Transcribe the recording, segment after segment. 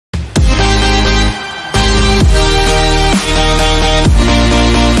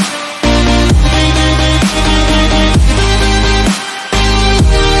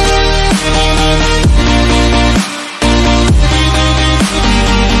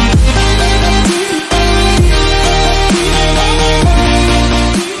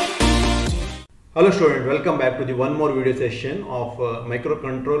Hello student, welcome back to the one more video session of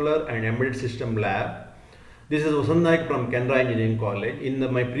Microcontroller and Embedded System Lab. This is Vasan Naik from Canara Engineering College. In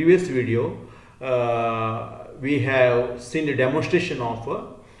my previous video, we have seen the demonstration of a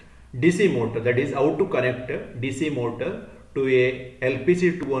DC motor, that is how to connect a DC motor to a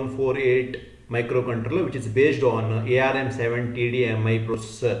LPC218 microcontroller which is based on ARM7 TDMI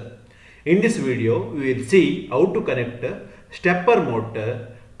processor. In this video, we will see how to connect a stepper motor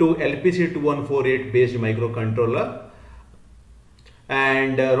to LPC2148 based microcontroller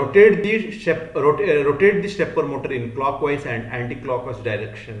and rotate the stepper motor in clockwise and anti-clockwise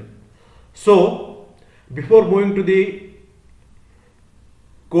direction. So before moving to the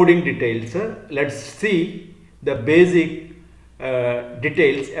coding details, let's see the basic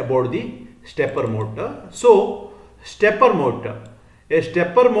details about the stepper motor. So stepper motor, a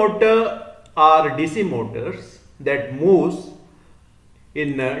stepper motor are DC motors that moves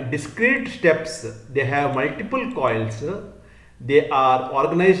in discrete steps. They have multiple coils. They are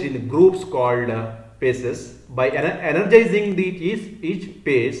organized in groups called phases. By energizing each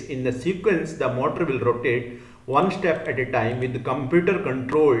phase in the sequence, the motor will rotate one step at a time with computer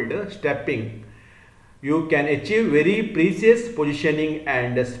controlled stepping. You can achieve very precise positioning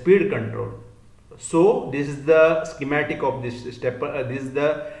and speed control. So this is the schematic of this stepper. This is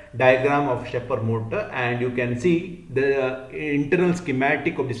the diagram of stepper motor, and you can see the internal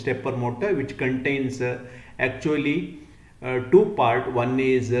schematic of the stepper motor, which contains actually two parts. One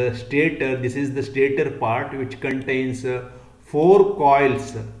is stator. This is the stator part, which contains four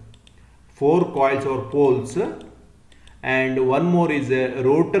coils or poles, and one more is a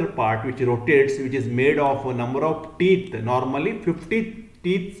rotor part which rotates, which is made of a number of teeth. Normally 50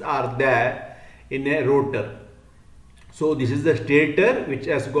 teeth are there in a rotor. So this is the stator, which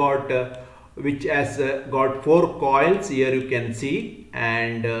has got four coils. Here you can see,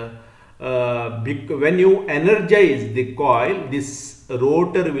 and when you energize the coil, this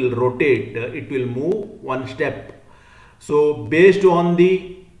rotor will rotate. It will move one step. So based on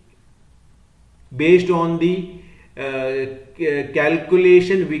the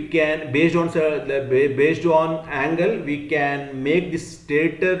calculation, we can based on angle, we can make this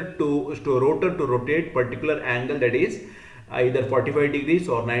stator to rotor to rotate particular angle, that is either 45 degrees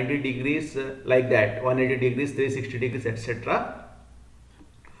or 90 degrees, like that, 180 degrees, 360 degrees, etc.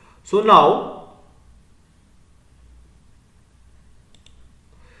 So now,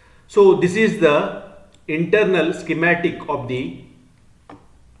 this is the internal schematic of the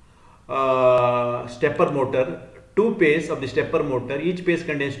stepper motor. Two phase of the stepper motor. Each phase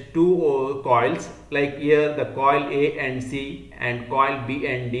contains two coils, like here the coil A and C and coil B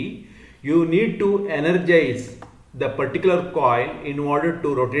and D. You need to energize the particular coil in order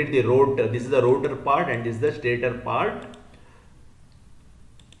to rotate the rotor. This is the rotor part and this is the stator part.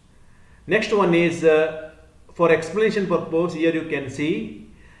 Next one is for explanation purpose. Here you can see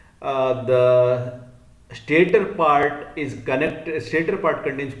the stator part is connected. Stator part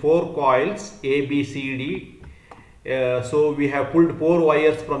contains four coils A, B, C, D. So we have pulled four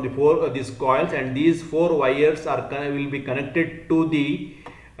wires from these coils, and these four wires will be connected to the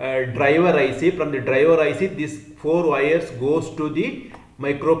driver IC. From the driver IC, these four wires goes to the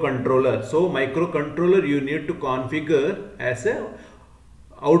microcontroller. So microcontroller you need to configure as a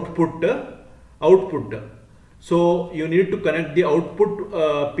output. So you need to connect the output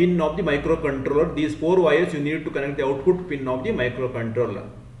pin of the microcontroller. These four wires you need to connect the output pin of the microcontroller.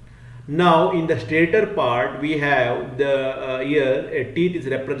 Now in the stator part, we have the here a teeth is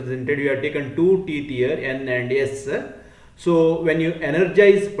represented. We have taken two teeth here, N and S. So when you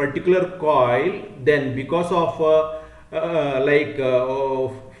energize particular coil, then because of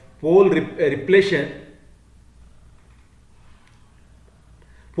pole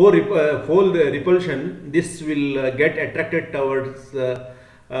repulsion, this will get attracted towards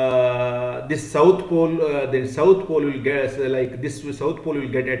this south pole. The south pole will get south pole will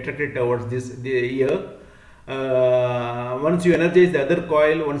get attracted towards this here. Once you energize the other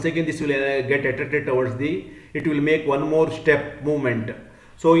coil, once again this will get attracted towards it will make one more step movement.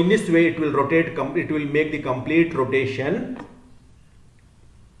 So in this way it will rotate. It will make the complete rotation.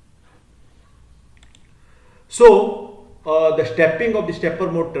 So the stepping of the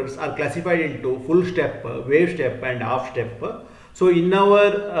stepper motors are classified into full step, wave step, and half step. So in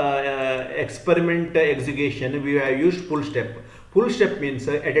our experiment execution, we have used full step. Full step means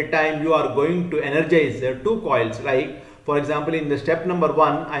at a time you are going to energize two coils. Like for example, in the step number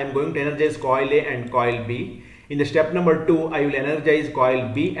 1, I am going to energize coil A and coil B. In the step number 2, I will energize coil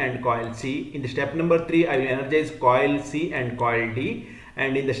B and coil C. In the step number 3, I will energize coil C and coil D.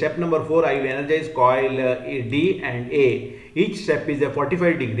 and in the step number 4 I will energize coil D and A. Each step is a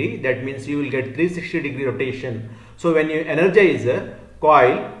 45 degree, that means you will get 360 degree rotation. So when you energize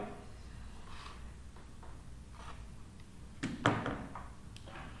coil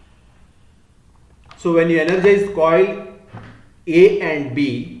A and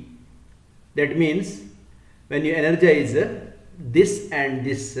B, that means when you energize this and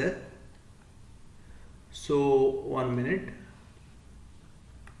this, so 1 minute.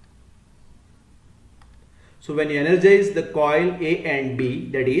 So when you energize the coil A and B,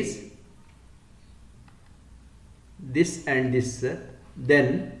 that is this and this,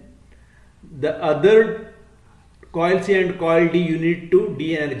 then the other coil C and coil D you need to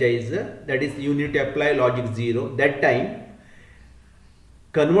de-energize, that is you need to apply logic 0. That time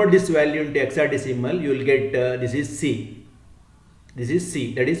convert this value into hexadecimal, you will get this is C,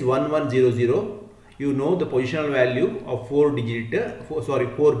 that is 1100. You know the positional value of 4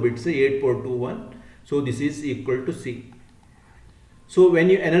 bits 8421, so this is equal to C. So when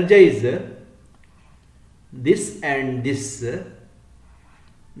you energize this and this,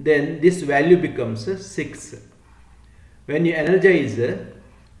 then this value becomes 6. When you energize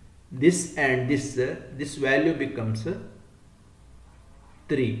this and this value becomes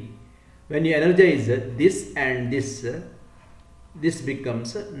 3. When you energize this and this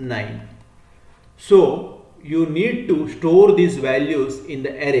becomes 9. So you need to store these values in the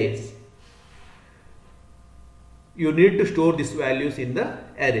arrays.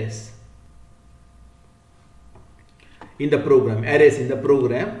 In the program, arrays in the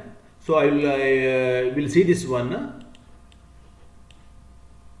program. So I will see this one.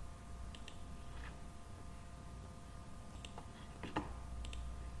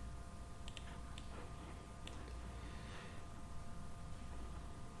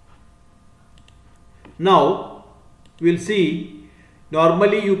 Now we will see,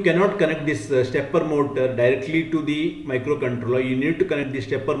 normally you cannot connect this stepper motor directly to the microcontroller. You need to connect the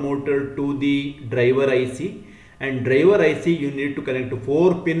stepper motor to the driver IC, and driver IC you need to connect to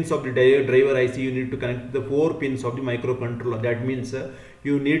 4 pins of the driver IC. You need to connect the 4 pins of the microcontroller. That means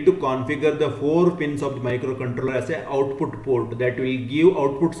you need to configure the 4 pins of the microcontroller as an output port that will give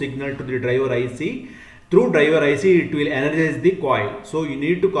output signal to the driver IC. Through driver IC it will energize the coil. So you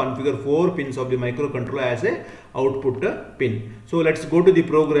need to configure 4 pins of the microcontroller as a output pin. So let's go to the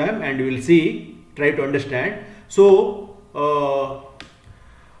program and we will see, try to understand. So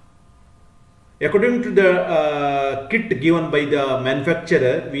according to the kit given by the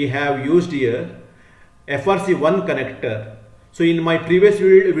manufacturer, we have used here FRC1 connector. So in my previous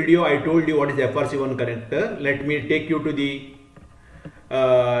video I told you what is FRC1 connector. Let me take you to the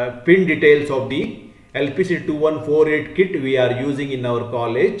pin details of the LPC218 kit we are using in our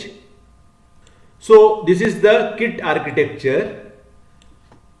college. So this is the kit architecture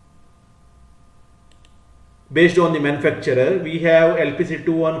based on the manufacturer. We have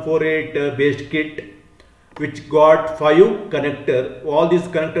LPC218 based kit which got 5 connector. All these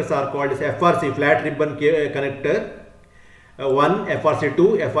connectors are called as FRC, flat ribbon connector. 1,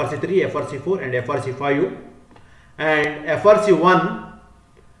 FRC2, FRC3, FRC4 and FRC5. And FRC1,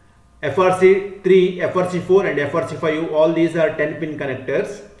 FRC3, FRC4 and FRC5, all these are 10 pin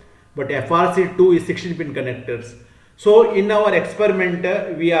connectors, but FRC2 is 16 pin connectors. So in our experiment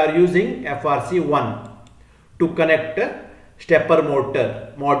we are using FRC1 to connect stepper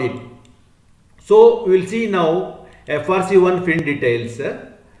motor module. So we will see now FRC1 pin details.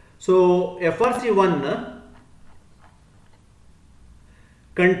 So FRC1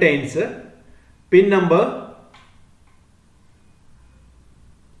 contains pin number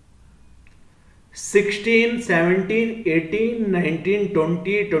 16, 17, 18, 19,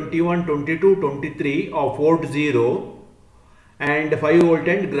 20, 21, 22, 23 of port 0 and 5 volt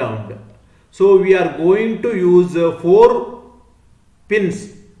and ground. So we are going to use 4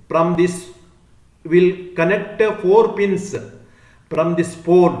 pins from this. Will connect 4 pins from this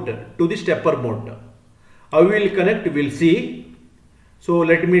port to the stepper motor. How we will connect, we will see. So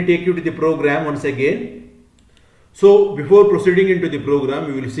let me take you to the program once again. So before proceeding into the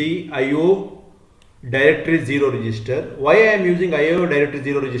program, we will see IO directory 0 register. Why I am using IO directory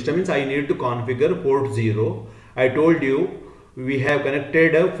 0 register means I need to configure port 0. I told you we have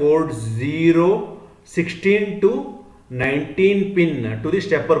connected port 0 16 to 19 pin to the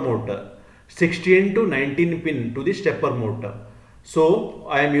stepper motor. 16 to 19 pin to the stepper motor. So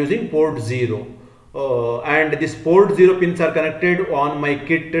I am using port 0 and this port 0 pins are connected on my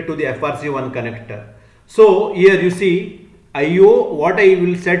kit to the FRC1 connector. So here you see IO, what I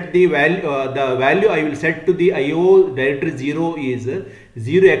will set the value I will set to the IO directory 0 is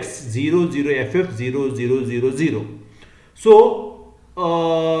 0x00ff0000. So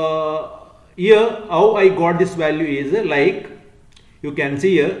here how I got this value is like you can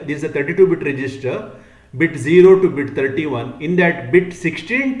see here, this is a 32-bit register, bit 0 to bit 31. In that bit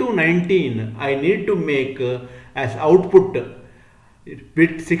 16 to 19 I need to make as output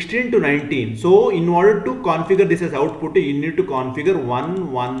bit 16 to 19. So in order to configure this as output, you need to configure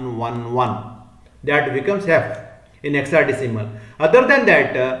 1111. That becomes F in hexadecimal. Other than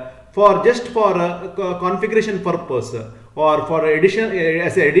that, for just for configuration purpose or for addition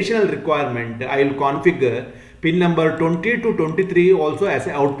as an additional requirement, I will configure pin number 20 to 23 also as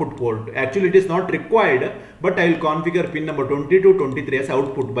an output port. Actually it is not required, but I will configure pin number 20 to 23 as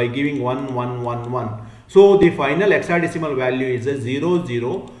output by giving 1111. So the final hexadecimal value is a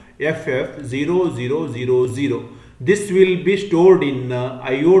 00FF0000. This will be stored in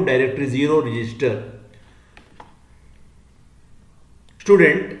IO directory 0 register.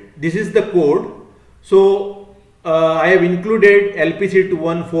 Student, this is the code. So I have included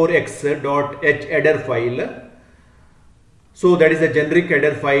LPC214x.h header file. So that is a generic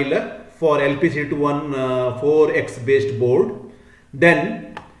header file for LPC214x based board.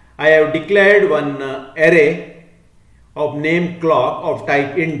 Then I have declared one array of name clock of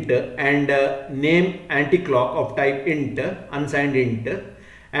type int and name anti-clock of type int, unsigned int,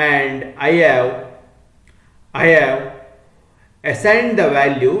 and I have assigned the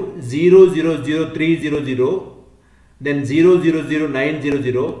value 000300, then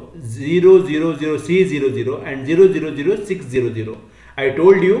 000900, 000C00 and 000600. I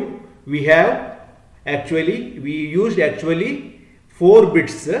told you we used actually 4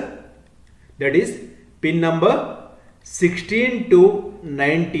 bits, that is pin number 16 to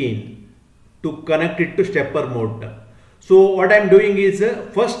 19 to connect it to stepper mode. So what I am doing is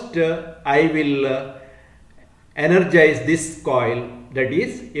first I will energize this coil, that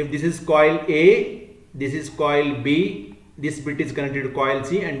is if this is coil A, this is coil B, this bit is connected to coil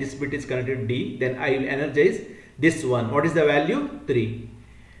C and this bit is connected to D, then I will energize this one. What is the value? 3.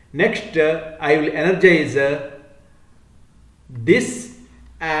 Next I will energize this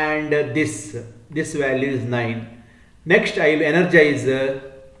and this value is 9. Next I will energize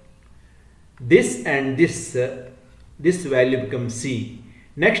this and this value becomes C.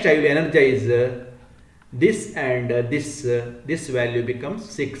 Next I will energize this and this value becomes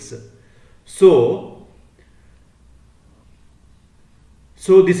 6. So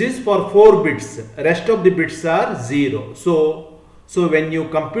this is for 4 bits, rest of the bits are 0. So when you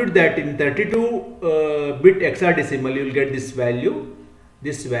compute that in 32-bit hexadecimal, you will get this value,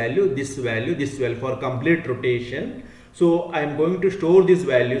 this value, this value, this value for complete rotation. So I am going to store these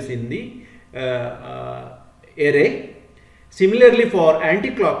values in the array. Similarly for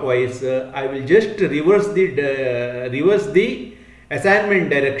anti-clockwise, I will just reverse the assignment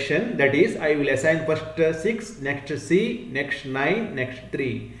direction, that is I will assign first 6, next C, next 9, next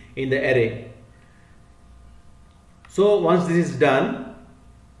 3 in the array. So once this is done,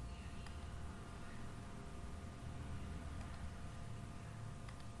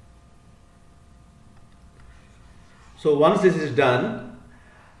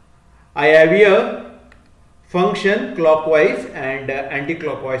 I have here function clockwise and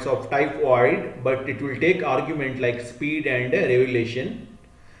anti-clockwise of type void, but it will take argument like speed and revolution.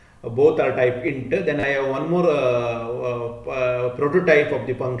 Both are type int. Then I have one more prototype of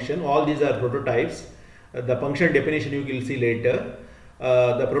the function. All these are prototypes. The function definition you will see later.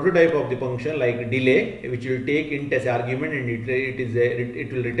 The prototype of the function like delay, which will take int as argument and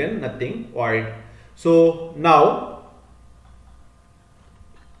it will return nothing, void. So now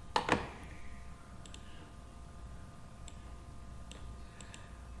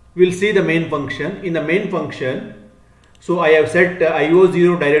we will see the main function. In the main function, so I have set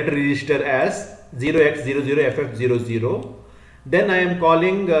IO0 directory register as 0x00FF00. Then I am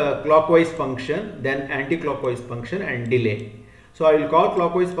calling clockwise function, then anti-clockwise function and delay. So I will call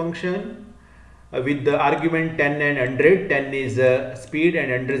clockwise function with the argument 10 and 100. 10 is speed and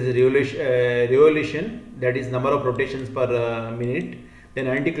 100 is revolution, that is number of rotations per minute. Then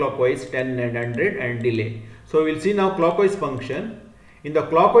anti-clockwise 10 and 100 and delay. So we will see now clockwise function. In the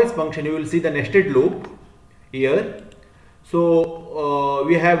clockwise function, you will see the nested loop here. So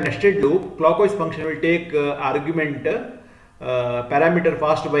we have nested loop. Clockwise function will take argument parameter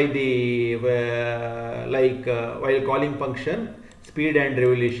passed by the while calling function, speed and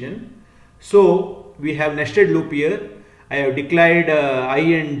revolution. So we have nested loop here. I have declared I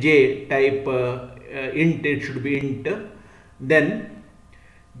and j type int, it should be int. Then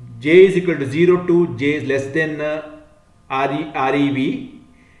j is equal to 0 to j is less than rev,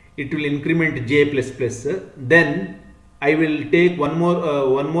 it will increment j plus plus. Then I will take one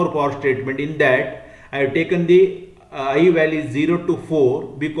more for statement. In that I have taken the I value is 0 to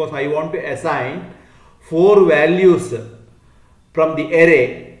 4 because I want to assign 4 values from the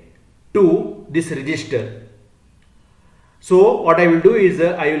array to this register. So what I will do is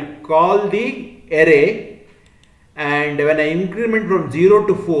I will call the array, and when I increment from 0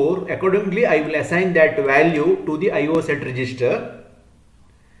 to 4, accordingly I will assign that value to the IO set register.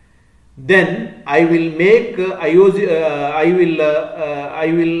 Then I will make I will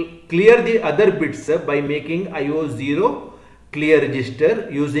clear the other bits by making IO0 clear register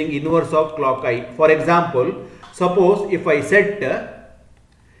using inverse of clock I. For example, suppose if I set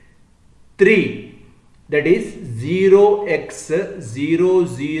 3, that is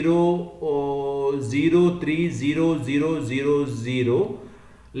 0x00030000.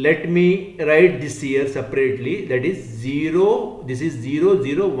 Let me write this here separately, that is 0, this is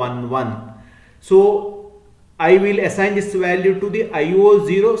 0011. So I will assign this value to the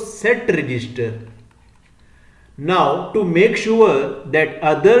IO0 set register. Now to make sure that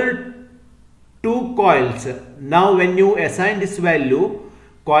other 2 coils, now when you assign this value,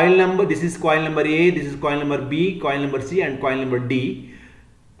 coil number, this is coil number A, this is coil number B, coil number C and coil number D.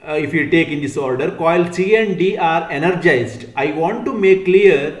 If you take in this order, coil C and D are energized. I want to make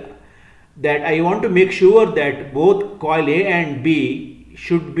clear that I want to make sure that both coil A and B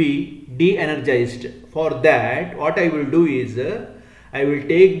should be de-energized. For that, what I will do is I will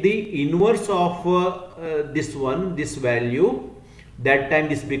take the inverse of this one, this value. That time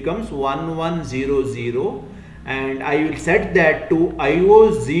this becomes 1100, and I will set that to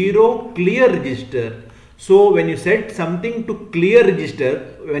IO0 clear register. So when you set something to clear register,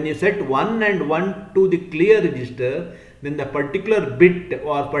 when you set 1 and 1 to the clear register, then the particular bit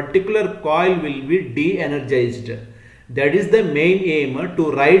or particular coil will be de-energized. That is the main aim,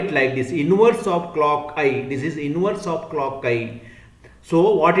 to write like this, inverse of clock I. This is inverse of clock I.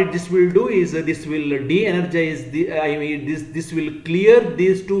 So what this will do is this will de-energize the, this will clear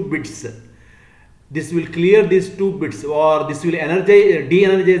these 2 bits. This will clear these 2 bits, or this will energize,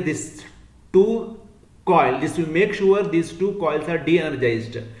 de-energize this 2 coil. This will make sure these 2 coils are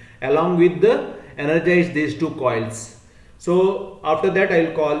de-energized along with the energize these 2 coils. So after that I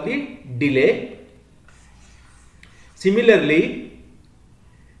will call the delay. Similarly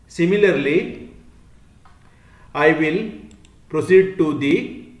I will proceed to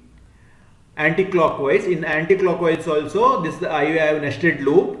the anti-clockwise. In anti-clockwise also, this I have nested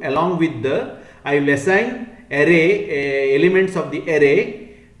loop. Along with the, I will assign array elements of the array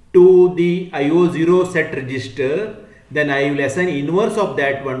to the IO0 set register. Then I will assign inverse of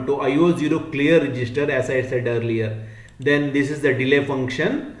that one to IO0 clear register, as I said earlier. Then this is the delay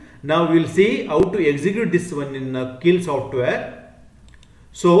function. Now we will see how to execute this one in Kill software.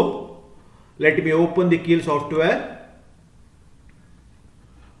 So let me open the Kill software.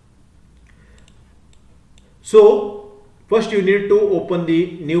 So first you need to open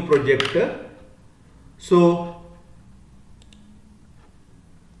the new project. So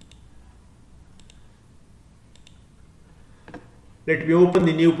let me open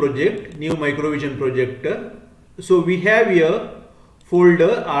the new project, new Microvision project. So we have here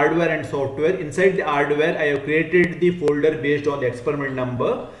folder hardware and software. Inside the hardware I have created the folder based on the experiment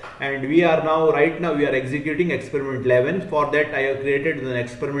number, and we are now right now we are executing experiment 11. For that I have created an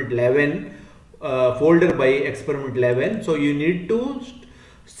experiment 11 folder by experiment 11. So you need to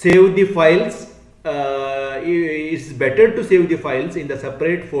save the files. It's better to save the files in the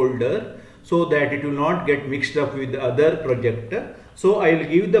separate folder so that it will not get mixed up with the other project. So I will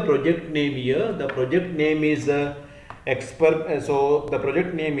give the project name here. The project name is STEPPER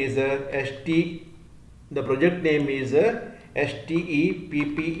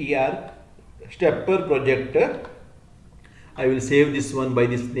STEPPER project. I will save this one by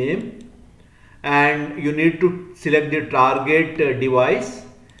this name, and you need to select the target device.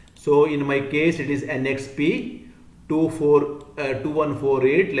 So in my case it is NXP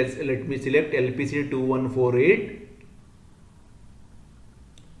 2148. Let me select LPC2148.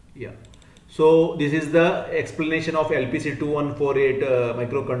 Yeah. So this is the explanation of LPC2148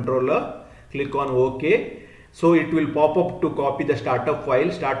 microcontroller. Click on OK. So it will pop up to copy the startup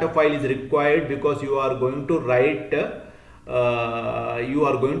file. Startup file is required because you are going to write the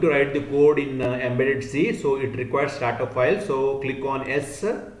code in embedded C. So it requires startup file. So click on S.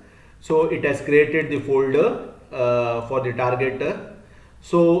 So it has created the folder for the target.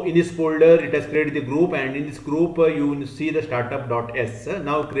 So in this folder it has created the group, and in this group you will see the startup.s.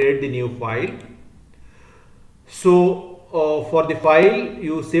 Now create the new file. So for the file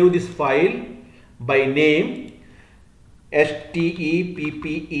you save this file by name stepper.c,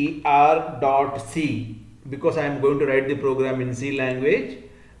 because I am going to write the program in C language.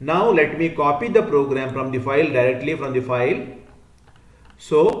 Now let me copy the program from the file, directly from the file.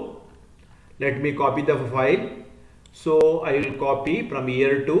 So let me copy the file. So I will copy from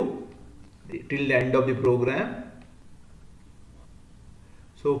here to till the end of the program.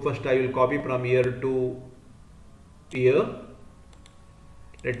 So first I will copy from here to here.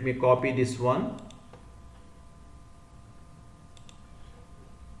 Let me copy this one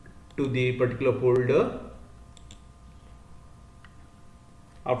to the particular folder.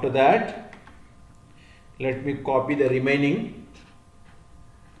 After that, let me copy the remaining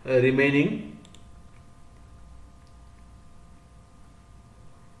I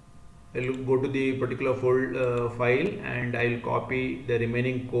will go to the particular file and I will copy the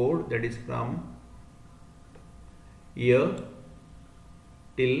remaining code, that is from here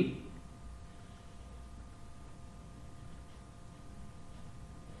till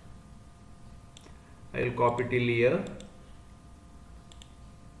I will copy till here.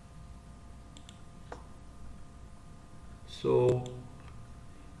 So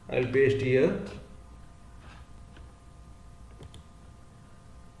I will paste here.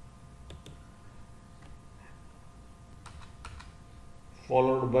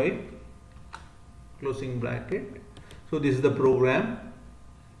 Followed by closing bracket. So this is the program.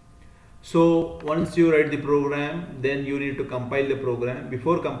 So once you write the program, then you need to compile the program.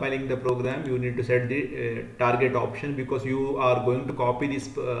 Before compiling the program, you need to set the target option, because you are going to copy this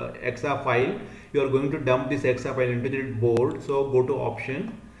exa file. You are going to dump this exa file into the board. So go to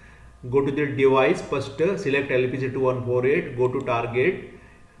option, go to the device, first select LPC218, go to target,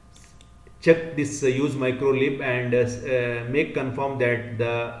 check this use microlib and make confirm that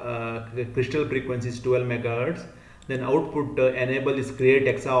the crystal frequency is 12 megahertz. Then output enable this create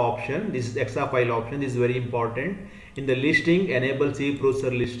exa option. This is exa file option. This is very important. In the listing, enable C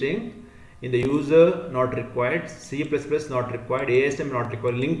processor listing. In the user, not required. C++ not required. ASM not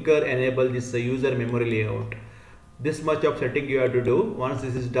required. Linker, enable this user memory layout. This much of setting you have to do. Once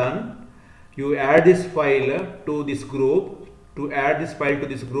this is done, you add this file to this group. To add this file to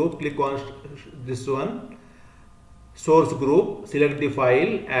this group, click on this one, source group, select the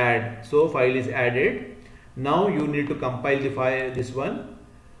file, add. So file is added. Now you need to compile the file, this one.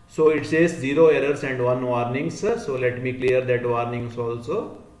 So it says 0 errors and 1 warnings. So let me clear that warnings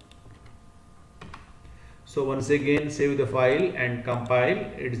also. So once again save the file and compile.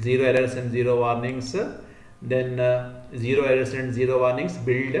 It's 0 errors and 0 warnings. Then 0 errors and 0 warnings,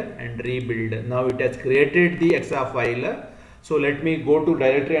 build and rebuild. Now it has created the exa file. So let me go to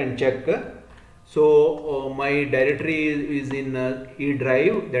directory and check. So my directory is in E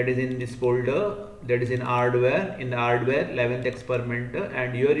drive, that is in this folder, that is in hardware, 11th experiment,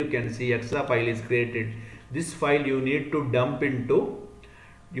 and here you can see exa file is created. This file you need to dump into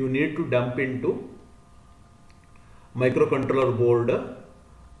microcontroller board.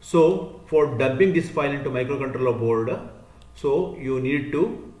 So for dumping this file into microcontroller board, so you need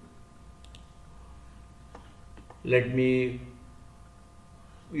to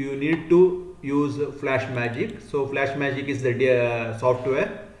use FlashMagic. So FlashMagic is the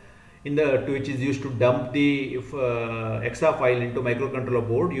software which is used to dump the exa file into microcontroller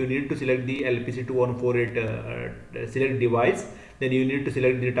board. You need to select the LPC218 select device. Then you need to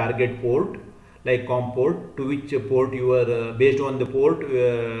select the target port, like COM port, to which port you are based on the port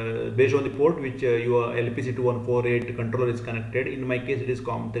which your LPC218 controller is connected. In my case, it is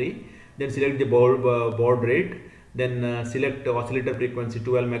COM3. Then select the baud rate. Then select oscillator frequency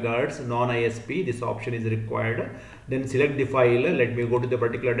 12 megahertz, non-ISP. This option is required. Then select the file. Let me go to the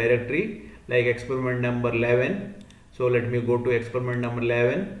particular directory, like experiment number 11. So let me go to experiment number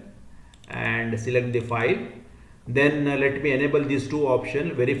 11 and select the file. Then let me enable these two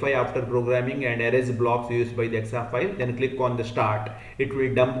options, verify after programming and erase blocks used by the exa file. Then click on the start. It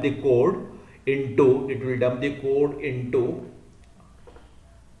will dump the code into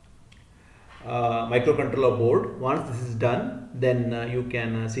microcontroller board. Once this is done, then you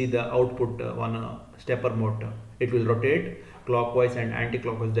can see the output on stepper motor. It will rotate clockwise and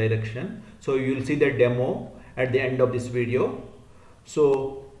anti-clockwise direction. So you will see the demo at the end of this video.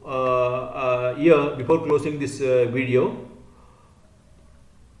 So here, before closing this video,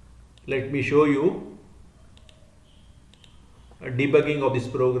 let me show you debugging of this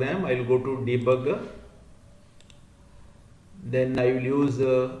program. I will go to debug. Then I will use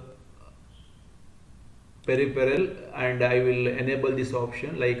peripheral and I will enable this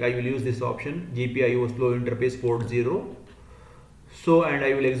option, like I will use this option, GPIO slow interface port 0. So, and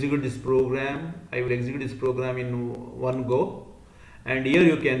I will execute this program. I will execute this program in one go. And here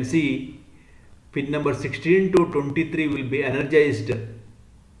you can see pin number 16 to 23 will be energized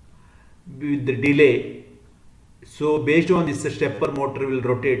with the delay So based on this, stepper motor will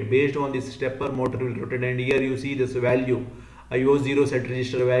rotate. Based on this, stepper motor will rotate, and here you see this value, IO0 set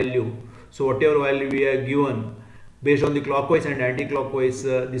register value. So whatever value we are given, based on the clockwise and anti-clockwise,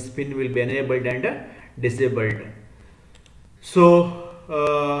 this pin will be enabled and disabled.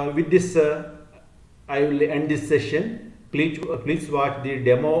 So with this, I will end this session. Please watch the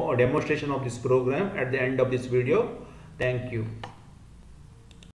demonstration of this program at the end of this video. Thank you.